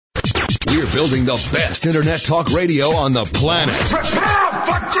We're building the best internet talk radio on the planet. Prepare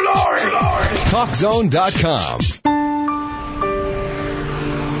for glory! TalkZone.com.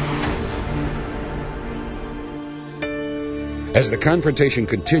 As the confrontation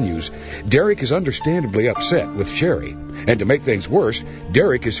continues, Derrick is understandably upset with Sherry. And to make things worse,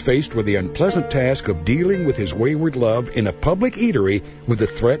 Derrick is faced with the unpleasant task of dealing with his wayward love in a public eatery with the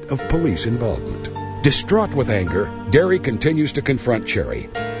threat of police involvement. Distraught with anger, Derrick continues to confront Sherry.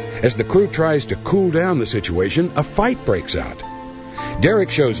 As the crew tries to cool down the situation, a fight breaks out. Derrick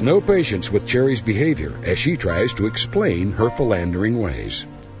shows no patience with Sherry's behavior as she tries to explain her philandering ways.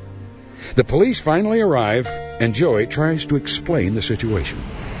 The police finally arrive, and Joey tries to explain the situation.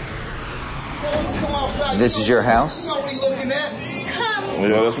 This is your house? Yeah,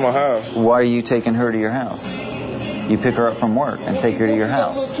 that's my house. Why are you taking her to your house? You pick her up from work and take her to your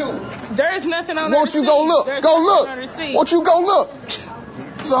house. There is nothing on Won't you go look? Go look. Won't you go look?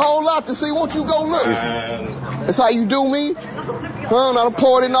 It's a whole lot to see. Won't you go look? That's how you do me? Huh? I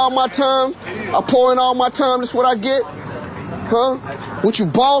poured in all my time. I pour in all my time. That's what I get? Huh? What you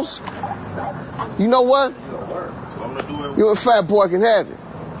boss? You know what? You and Fat Boy can have it.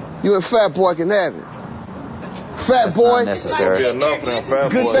 You and Fat Boy can have it. Fat That's Boy. Not necessary.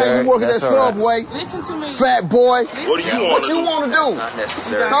 Good thing you work at that Subway. Listen to me. Fat Boy. What do you want? What you want to do? Not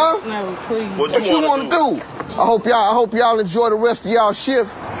necessary. Huh? No, please. What you want to do? I hope y'all enjoy the rest of y'all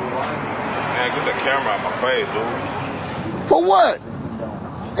shift. Man, get that camera out my face, dude. For what?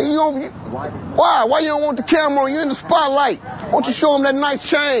 Why? Why you don't want the camera on? You in the spotlight. Why don't you show him that nice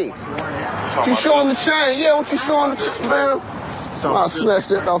chain? Why don't you show him the chain? Yeah, why don't you show him the chain, man? I'll snatch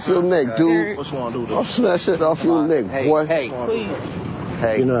that off your neck, dude. What you want to do, I'll snatch that off your neck, boy. Hey, Please.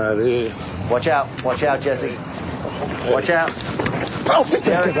 hey. You know how it is. Watch out, Jesse. Watch out. Oh, look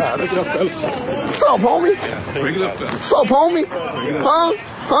at that. Look it up, fellas. What's up, homie? What's up, homie?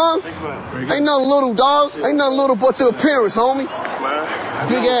 Huh? Ain't nothing little, dog. Ain't nothing little but the appearance, homie.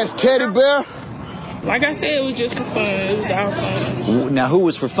 Big ass teddy bear. Like I said, it was just for fun. It was our fun. Now, who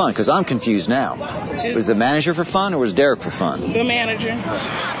was for fun? Because I'm confused now. Was the manager for fun or was Derrick for fun? The manager. Go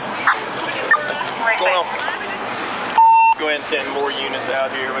ahead and send more units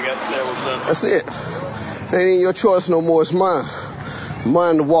out here. We got several stuff. That's it. It ain't your choice no more. It's mine.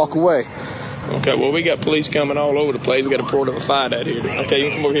 Mine to walk away. Okay, well, we got police coming all over the place. We got a report of a fight out here. Okay, you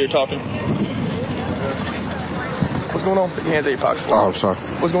can come over here talking. What's going on? Put your hands in your pockets. Oh, I'm sorry.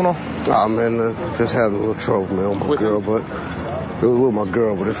 What's going on? Oh, man, just having a little trouble, man, with my girl, but it was with my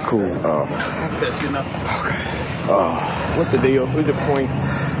girl, but it's cool. Okay, that's good enough. Okay. What's the deal? Who's it between?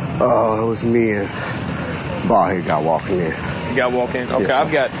 It was me and Bald got walking in. You got to walk in? Okay, yes,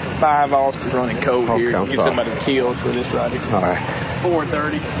 I've got 5 officers running code here. I'm Get sorry. somebody killed for this right here. All right.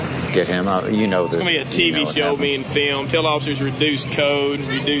 4:30. Get him out. You know that. It's going to be a TV show being filmed. Tell officers reduce code.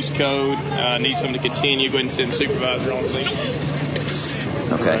 Need someone to continue. Go ahead and send the supervisor on scene.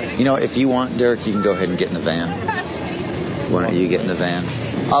 Okay. You know, if you want, Derrick, you can go ahead and get in the van. Why don't you get in the van?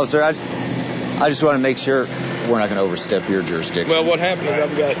 Officer, I just want to make sure we're not going to overstep your jurisdiction. Well, what happened is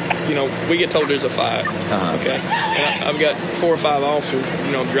I've got, we get told there's a fight. Okay. And I've got 4 or 5 officers,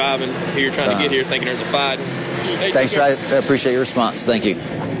 driving here, trying to get here, thinking there's a fight. Hey, thanks, I appreciate your response. Thank you.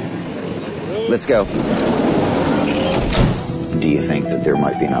 Let's go. Do you think that there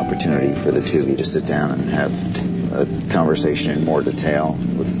might be an opportunity for the two of you to sit down and have a conversation in more detail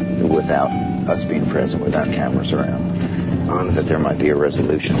without us being present, without cameras around? Honestly, that there might be a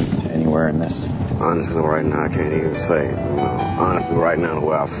resolution anywhere in this? Honestly, right now, I can't even say. Honestly, right now, the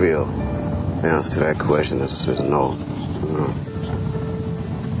way I feel, the answer to that question is no.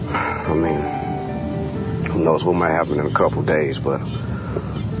 I mean, who knows what might happen in a couple days, but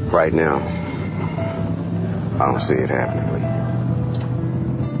right now, I don't see it happening.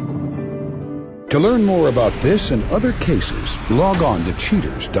 To learn more about this and other cases, log on to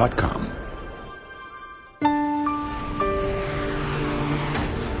cheaters.com.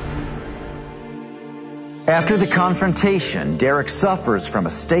 After the confrontation, Derrick suffers from a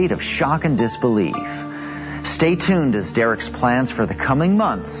state of shock and disbelief. Stay tuned as Derrick's plans for the coming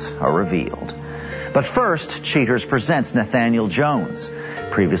months are revealed. But first, Cheaters presents Nathaniel Jones,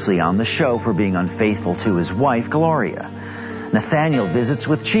 previously on the show for being unfaithful to his wife, Gloria. Nathaniel visits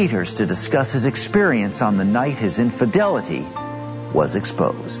with Cheaters to discuss his experience on the night his infidelity was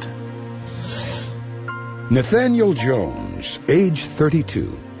exposed. Nathaniel Jones, age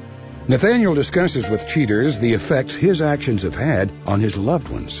 32. Nathaniel discusses with Cheaters the effects his actions have had on his loved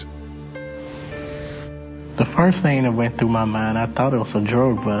ones. The first thing that went through my mind, I thought it was a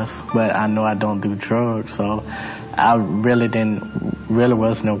drug bust, but I know I don't do drugs, so I really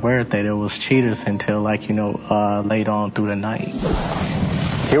wasn't aware that it was Cheaters until, late on through the night.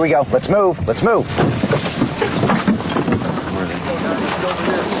 Here we go. Let's move. Let's move.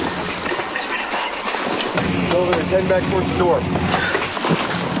 Go over and head back towards the door.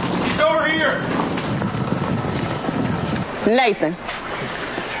 He's over here. Nathan.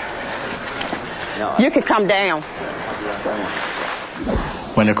 You can come down.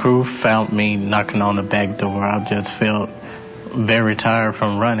 When the crew found me knocking on the back door, I just felt very tired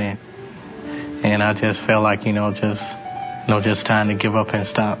from running. And I just felt like, just time to give up and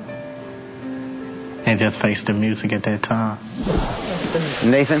stop. And just face the music at that time.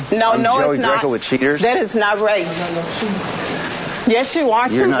 Nathan? No, I'm Joey Joey it's not. Greco with Cheaters. That is not right. Yes, you are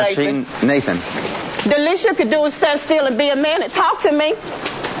You're too, not Nathan. cheating. Nathan. The least you could do is stand still and be a man and talk to me.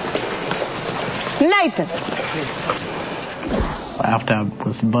 Nathan. After I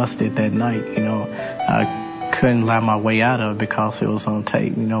was busted that night, I couldn't lie my way out of it because it was on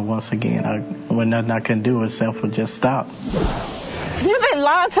tape. Once again, when nothing I could do except for just stop. You've been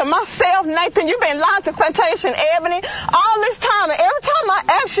lying to myself, Nathan. You've been lying to Plantation Ebony all this time. And every time I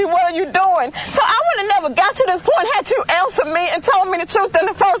ask you, what are you doing? So I would have never got to this point had you answered me and told me the truth in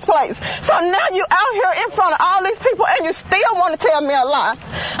the first place. So now you out here in front of all these people and you still want to tell me a lie.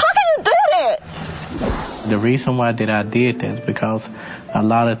 How can you do that? The reason why I did that is because a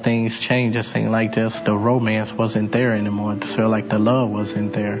lot of things changed. It seemed like just the romance wasn't there anymore. It felt like the love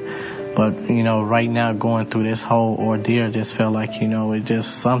wasn't there. But, right now going through this whole ordeal just felt like, it's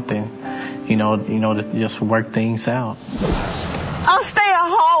just something, to just work things out. I stay at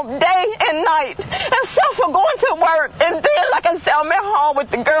home day and night and suffer going to work. And then, like I said, I'm at home with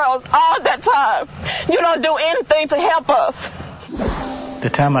the girls all that time. You don't do anything to help us. The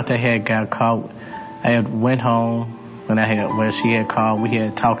time after I had got caught, I had went home when she had called. We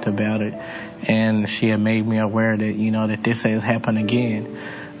had talked about it, and she had made me aware that, that this has happened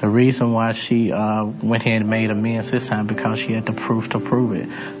again. The reason why she went ahead and made amends this time because she had the proof to prove it.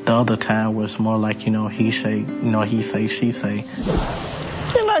 The other time was more like, he say, she say.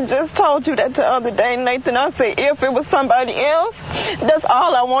 And I just told you that the other day, Nathan. I said if it was somebody else, that's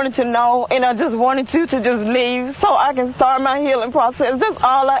all I wanted to know. And I just wanted you to just leave so I can start my healing process. That's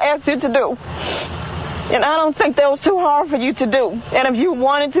all I asked you to do. And I don't think that was too hard for you to do. And if you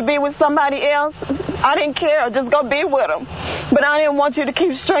wanted to be with somebody else, I didn't care. Just go be with them. But I didn't want you to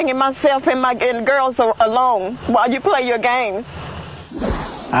keep stringing myself and the girls along while you play your games.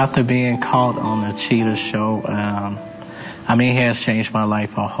 After being caught on the Cheetah show, it has changed my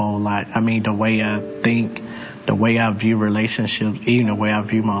life a whole lot. The way I think, the way I view relationships, even the way I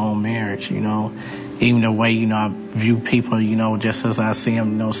view my own marriage, even the way, I view people, just as I see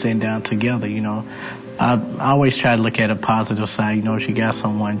them, sitting down together, I always try to look at a positive side. If you got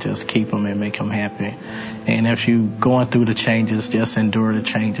someone, just keep them and make them happy. And if you going through the changes, just endure the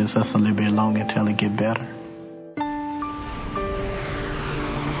changes. That's a little bit longer until it get better.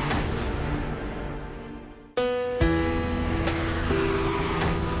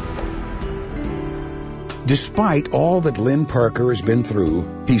 Despite all that Lynn Parker has been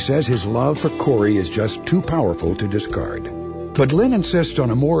through, he says his love for Corey is just too powerful to discard. But Lynn insists on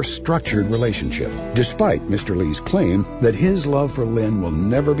a more structured relationship, despite Mr. Lee's claim that his love for Lynn will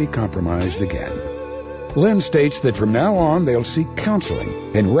never be compromised again. Lynn states that from now on they'll seek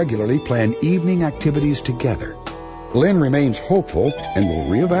counseling and regularly plan evening activities together. Lynn remains hopeful and will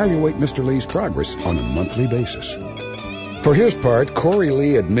reevaluate Mr. Lee's progress on a monthly basis. For his part, Corey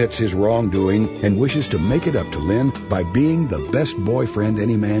Lee admits his wrongdoing and wishes to make it up to Lynn by being the best boyfriend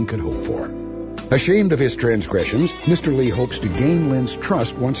any man could hope for. Ashamed of his transgressions, Mr. Lee hopes to gain Lynn's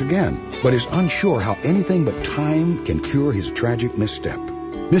trust once again, but is unsure how anything but time can cure his tragic misstep.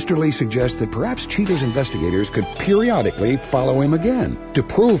 Mr. Lee suggests that perhaps Cheetah's investigators could periodically follow him again to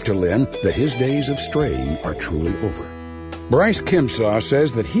prove to Lynn that his days of straying are truly over. Bryce Kimsaw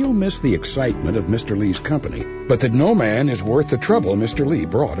says that he'll miss the excitement of Mr. Lee's company, but that no man is worth the trouble Mr. Lee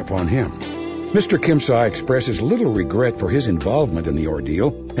brought upon him. Mr. Kimsaw expresses little regret for his involvement in the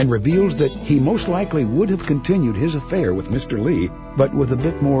ordeal and reveals that he most likely would have continued his affair with Mr. Lee, but with a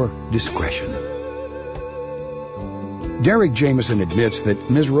bit more discretion. Derrick Jameson admits that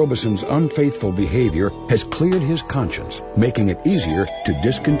Ms. Robeson's unfaithful behavior has cleared his conscience, making it easier to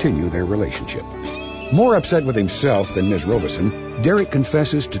discontinue their relationship. More upset with himself than Ms. Robeson, Derrick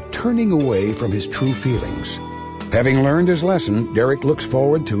confesses to turning away from his true feelings. Having learned his lesson, Derrick looks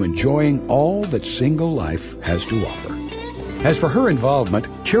forward to enjoying all that single life has to offer. As for her involvement,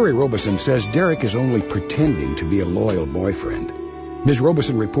 Cherry Robeson says Derrick is only pretending to be a loyal boyfriend. Ms.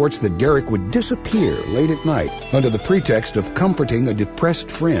 Robeson reports that Derrick would disappear late at night under the pretext of comforting a depressed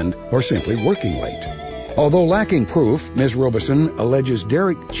friend or simply working late. Although lacking proof, Ms. Robeson alleges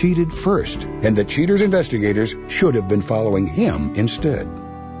Derrick cheated first and that Cheater's investigators should have been following him instead.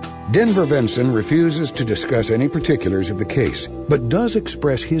 Denver Vinson refuses to discuss any particulars of the case, but does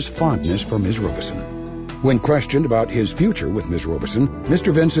express his fondness for Ms. Robeson. When questioned about his future with Ms. Robeson,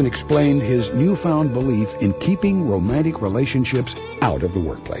 Mr. Vinson explained his newfound belief in keeping romantic relationships out of the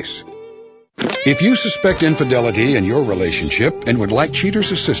workplace. If you suspect infidelity in your relationship and would like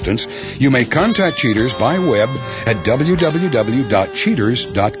Cheaters' assistance, you may contact Cheaters by web at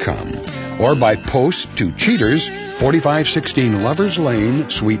www.cheaters.com or by post to Cheaters, 4516 Lovers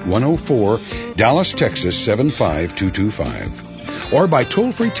Lane, Suite 104, Dallas, Texas 75225. Or by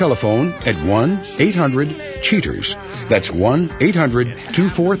toll-free telephone at 1-800-CHEATERS. That's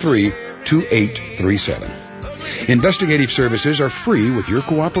 1-800-243-2837. Investigative services are free with your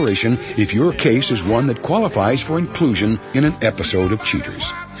cooperation if your case is one that qualifies for inclusion in an episode of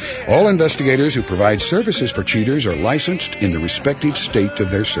Cheaters. All investigators who provide services for Cheaters are licensed in the respective state of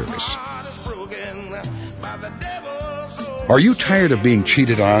their service. Are you tired of being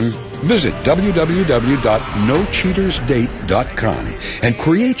cheated on? Visit www.nocheatersdate.com and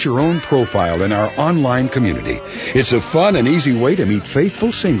create your own profile in our online community. It's a fun and easy way to meet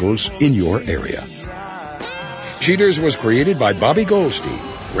faithful singles in your area. Cheaters was created by Bobby Goldstein.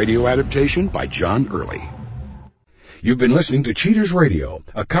 Radio adaptation by John Early. You've been listening to Cheaters Radio,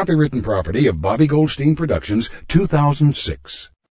 a copywritten property of Bobby Goldstein Productions, 2006.